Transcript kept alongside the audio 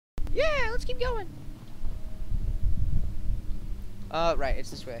Yeah, let's keep going. Right,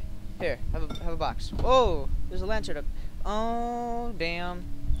 it's this way. Here, have a box. Whoa, there's a lantern up. Oh, damn.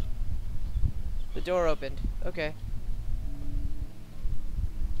 The door opened. Okay.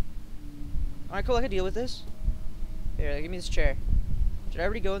 Alright, cool, I can deal with this. Here, give me this chair. Did I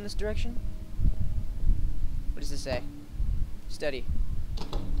already go in this direction? What does this say? Study.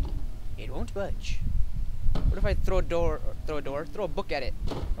 It won't budge. What if I throw a book at it?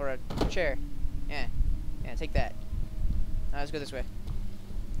 Or a chair? Yeah. Yeah, take that. Let's go this way.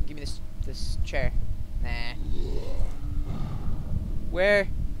 Give me this chair. Nah. Where?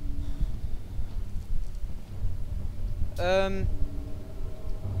 Go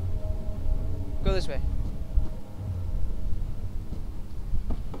this way.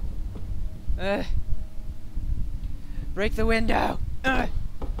 Break the window.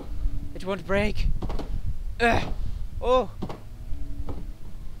 It won't break. Oh.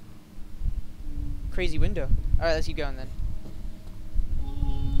 Crazy window. Alright, let's keep going then.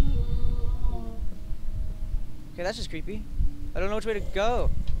 Okay, that's just creepy. I don't know which way to go.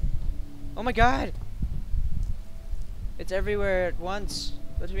 Oh my god! It's everywhere at once.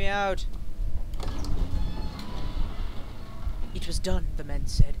 Let me out. It was done, the men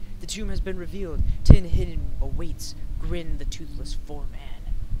said. The tomb has been revealed. Tin hidden awaits. Grin the toothless foreman.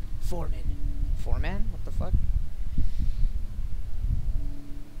 Foreman? What the fuck?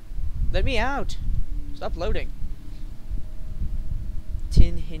 Let me out! Stop loading.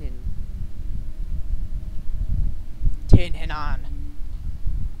 Tin hidden. Tin Hinan.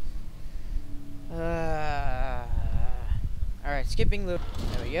 Alright, skipping loop.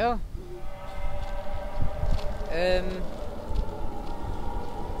 There we go.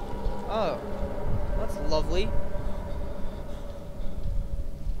 Oh. That's lovely.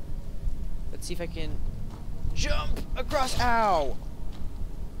 Let's see if I can jump across. Ow!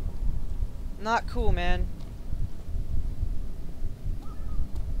 Not cool, man.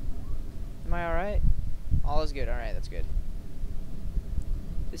 Am I alright? All is good. Alright, that's good.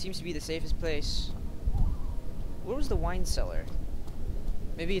 This seems to be the safest place. Where was the wine cellar?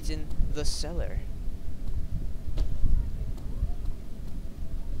 Maybe it's in the cellar.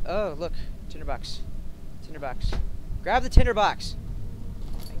 Oh, look. Tinderbox. Tinderbox. Grab the tinderbox.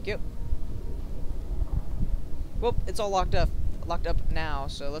 Thank you. Well, it's all locked up. Locked up now,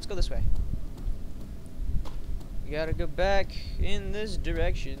 so let's go this way. We gotta go back in this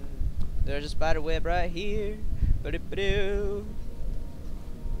direction. There's a spider web right here. Ba-do-ba-do.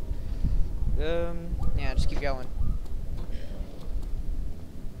 Yeah, just keep going.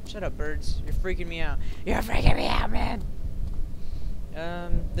 Shut up, birds. You're freaking me out. You're freaking me out, man!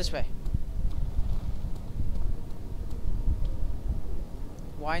 This way.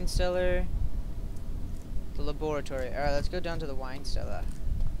 Wine cellar. The laboratory. Alright, let's go down to the wine cellar.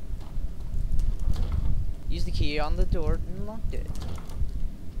 Use the key on the door and locked it.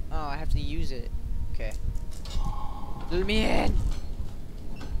 Oh, I have to use it. Okay. Let me in!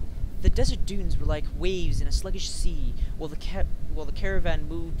 The desert dunes were like waves in a sluggish sea. While the caravan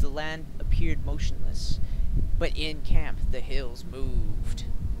moved, the land appeared motionless. But in camp, the hills moved.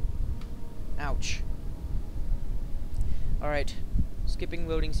 Ouch. Alright. Skipping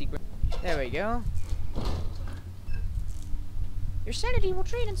loading sequence. There we go. Your sanity will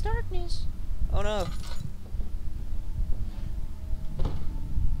trade in darkness. Oh no.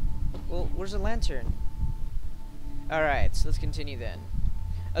 Well, where's the lantern? Alright, so let's continue then.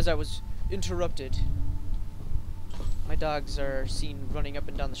 As I was interrupted, my dogs are seen running up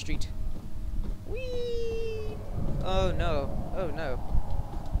and down the street. Whee! Oh no. Oh no.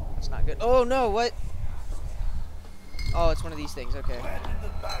 That's not good. Oh no, what? Oh, it's one of these things, okay. Where did the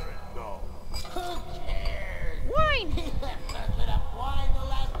Baron go? Who cares? Wine! He left us enough wine to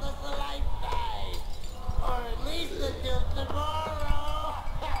last us a lifetime. Or at least until tomorrow.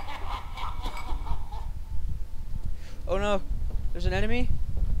 Oh no. There's an enemy?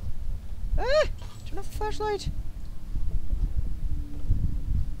 Ah! Turn off the flashlight.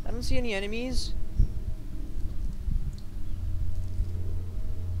 I don't see any enemies.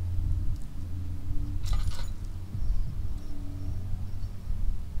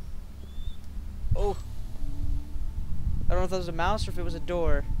 Oh. I don't know if that was a mouse or if it was a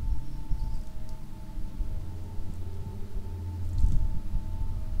door.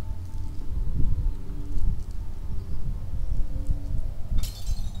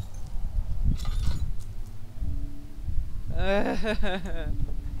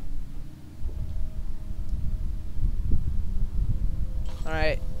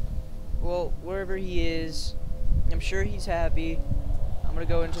 Alright. Well, wherever he is, I'm sure he's happy. I'm gonna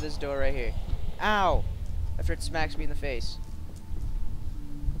go into this door right here. Ow! After it smacks me in the face.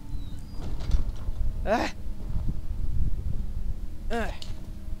 Ah!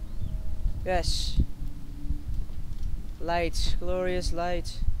 Yes. Light. Glorious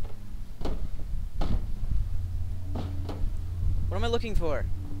light. What am I looking for?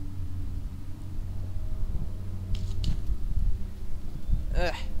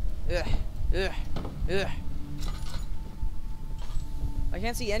 Ugh. Ugh. Ugh. Ugh. I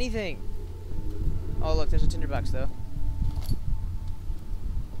can't see anything. Oh, look, there's a tinderbox, though.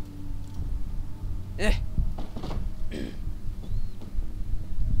 Ugh.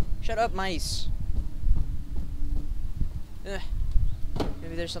 Shut up, mice. Ugh.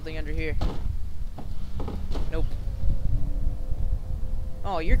 Maybe there's something under here. Nope.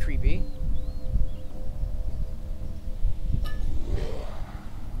 Oh, you're creepy.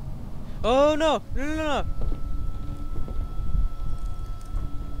 Oh, no! No, no, no, no!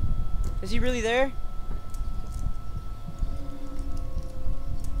 Is he really there?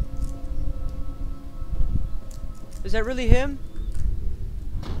 Is that really him?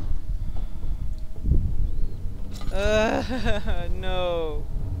 No.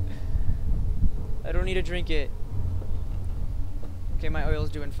 I don't need to drink it. Okay, my oil's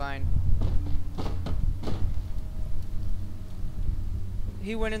doing fine.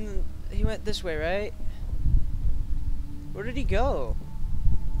 He went this way, right? Where did he go?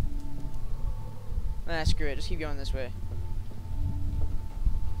 Ah, screw it. Just keep going this way.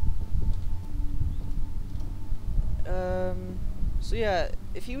 So yeah,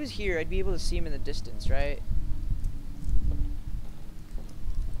 if he was here, I'd be able to see him in the distance, right?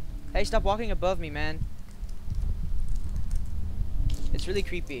 Hey, stop walking above me, man. It's really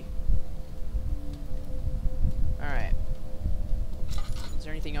creepy. Alright. Is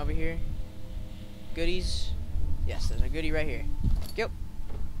there anything over here? Goodies? Yes, there's a goodie right here. Go.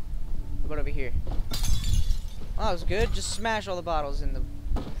 What about over here? Oh, that was good. Just smash all the bottles in the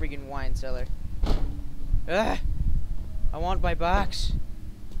freaking wine cellar. Ugh! I want my box.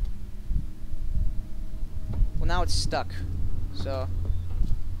 Well, now it's stuck. So.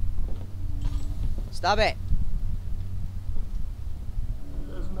 Stop it!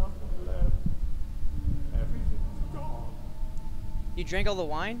 There's nothing left. Everything's gone. You drank all the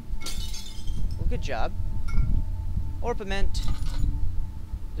wine? Well, good job. Orpiment. Is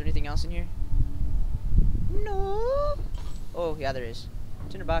there anything else in here? No. Oh, yeah, there is.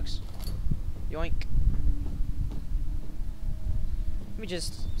 Tinderbox. Yoink. Let me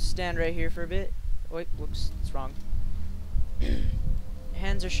just stand right here for a bit. Wait, whoops, it's wrong.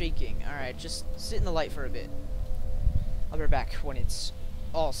 Hands are shaking. Alright, just sit in the light for a bit. I'll be back when it's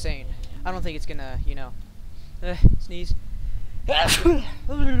all sane. I don't think it's gonna, you know, sneeze. Excuse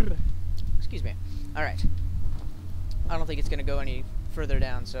me. Alright. I don't think it's gonna go any further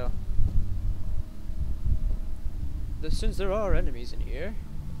down, so. Since there are enemies in here.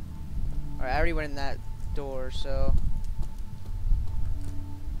 Alright, I already went in that door, so.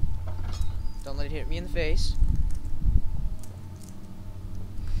 Don't let it hit me in the face.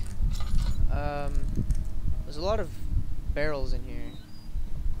 There's a lot of barrels in here.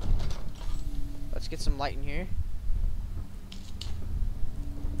 Let's get some light in here.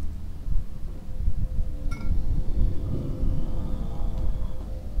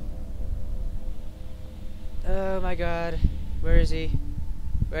 Oh my god. Where is he?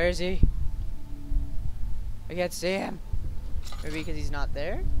 Where is he? I can't see him. Maybe because he's not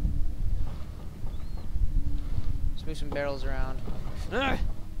there? Let's move some barrels around.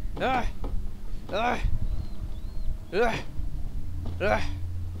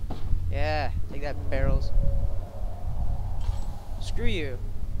 Yeah, take that, barrels. Screw you.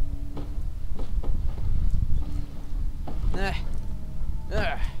 Yeah,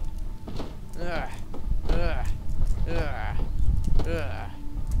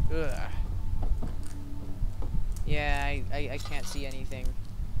 I can't see anything.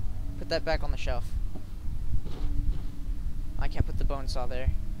 Put that back on the shelf. I can't put the bone saw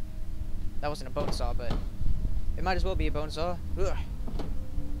there. That wasn't a bone saw, but it might as well be a bone saw. Ugh.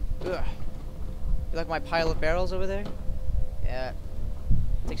 Ugh. You like my pile of barrels over there? Yeah.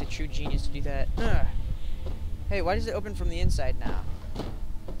 It takes a true genius to do that. Ugh. Hey, why does it open from the inside now?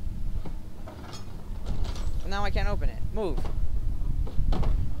 Well, now I can't open it. Move.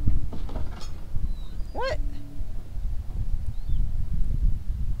 What?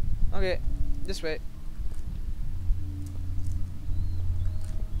 Okay, this way.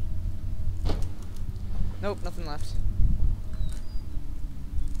 Nope, nothing left.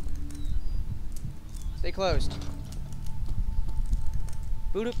 Stay closed.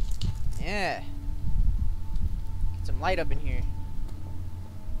 Boot up. Yeah. Get some light up in here.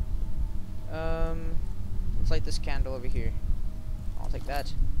 Let's light this candle over here. I'll take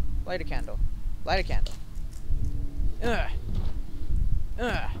that. Light a candle. Light a candle. Ugh.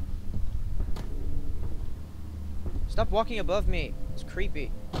 Ugh. Stop walking above me. It's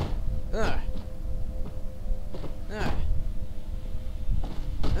creepy. Ugh. Ugh.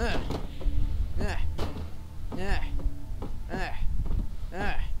 Ugh. Ugh. Ugh. Ugh.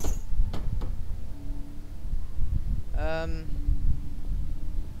 Ugh.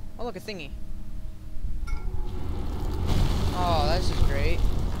 Oh, look, a thingy. Oh, this is great.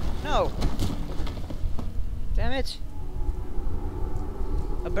 No! Damn it!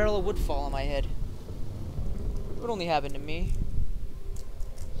 A barrel of wood fall on my head. It would only happen to me.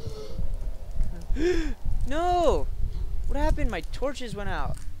 No! What happened? My torches went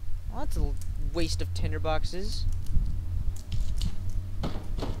out. Well, that's a waste of tinderboxes.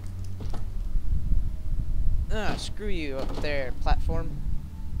 Screw you up there, platform.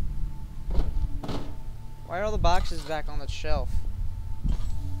 Why are all the boxes back on the shelf?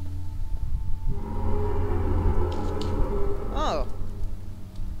 Oh.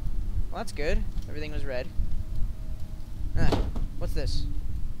 Well, that's good. Everything was red. What's this?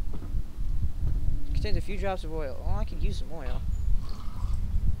 It contains a few drops of oil. Oh, I could use some oil.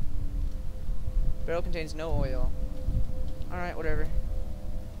 Barrel contains no oil. Alright, whatever.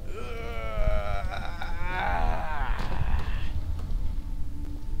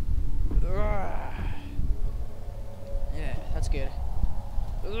 Yeah, that's good.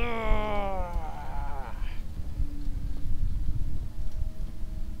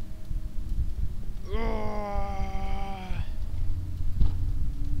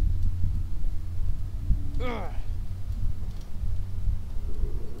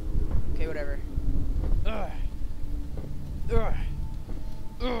 Okay, whatever.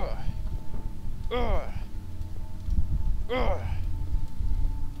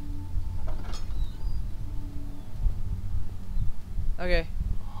 Okay.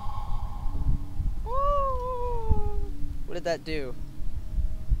 What did that do?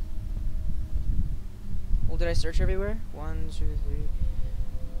 Well, did I search everywhere? 1, 2, 3.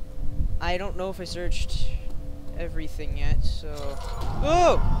 I don't know if I searched everything yet, so...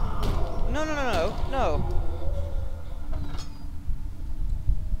 Oh! No, no, no, no, no.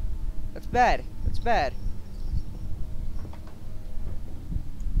 That's bad. That's bad.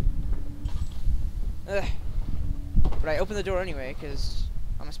 Ugh. But I opened the door anyway, because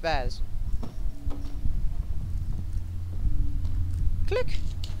I'm a spaz. Click!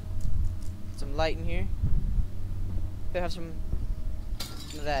 Some light in here. Could have some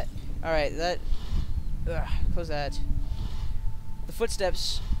of that. Alright, that... Ugh, close that. The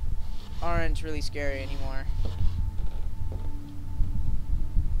footsteps aren't really scary anymore.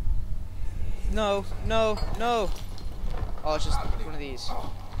 No, no, no! Oh, it's just one of these.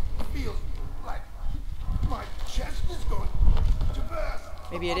 Feels like my chest is going to burst.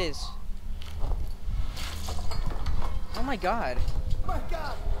 Maybe it is. Oh my god. My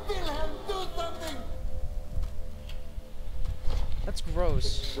God, Wilhelm, do something! That's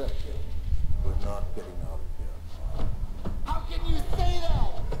gross. Accept it. We're not getting out of here. How can you say that?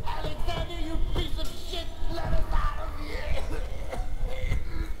 Alexander, you piece of shit! Let us out of here!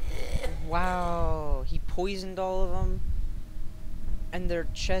 Wow, he poisoned all of them, and their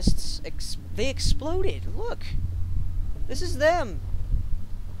chests they exploded. Look, this is them.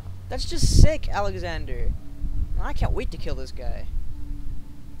 That's just sick, Alexander. I can't wait to kill this guy.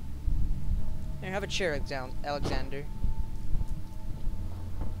 Here, have a chair, Alexander.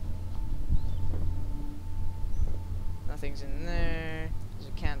 Nothing's in there. There's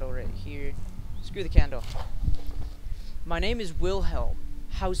a candle right here. Screw the candle. My name is Wilhelm,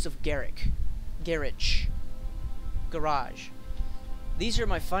 House of Garrick. Garage. These are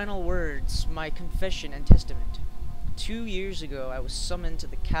my final words, my confession and testament. 2 years ago, I was summoned to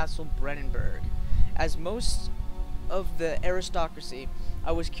the Castle Brennenburg. As most of the aristocracy,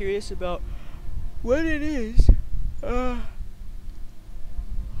 I was curious about what it is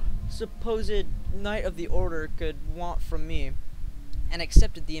supposed Knight of the Order could want from me, and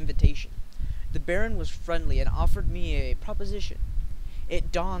accepted the invitation. The Baron was friendly and offered me a proposition.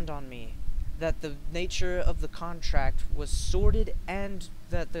 It dawned on me that the nature of the contract was sordid, and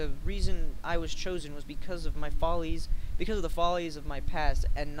that the reason I was chosen was because of the follies of my past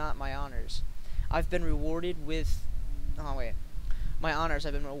and not my honors. I've been rewarded with my honors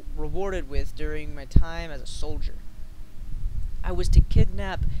I've been rewarded with during my time as a soldier. I was to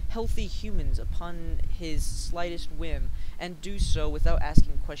kidnap healthy humans upon his slightest whim, and do so without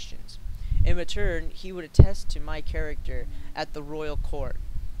asking questions. In return, he would attest to my character at the royal court,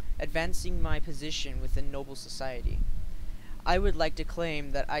 advancing my position within noble society. I would like to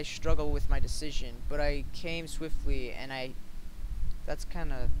claim that I struggle with my decision, but I came swiftly, and that's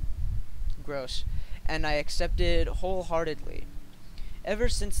kind of gross, and I accepted wholeheartedly. Ever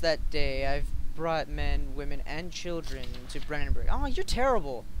since that day, I've brought men, women, and children to Brennenburg. Oh, you're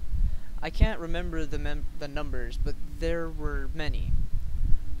terrible! I can't remember the numbers, but there were many.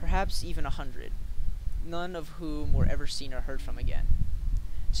 Perhaps even 100. None of whom were ever seen or heard from again.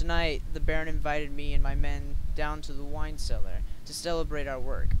 Tonight, the Baron invited me and my men down to the wine cellar to celebrate our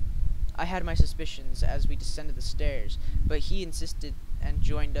work. I had my suspicions as we descended the stairs, but he insisted and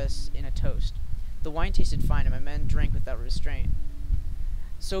joined us in a toast. The wine tasted fine, and my men drank without restraint.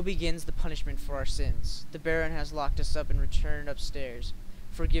 So begins the punishment for our sins. The Baron has locked us up and returned upstairs.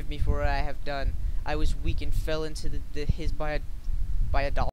 Forgive me for what I have done. I was weak and fell into his by a doll.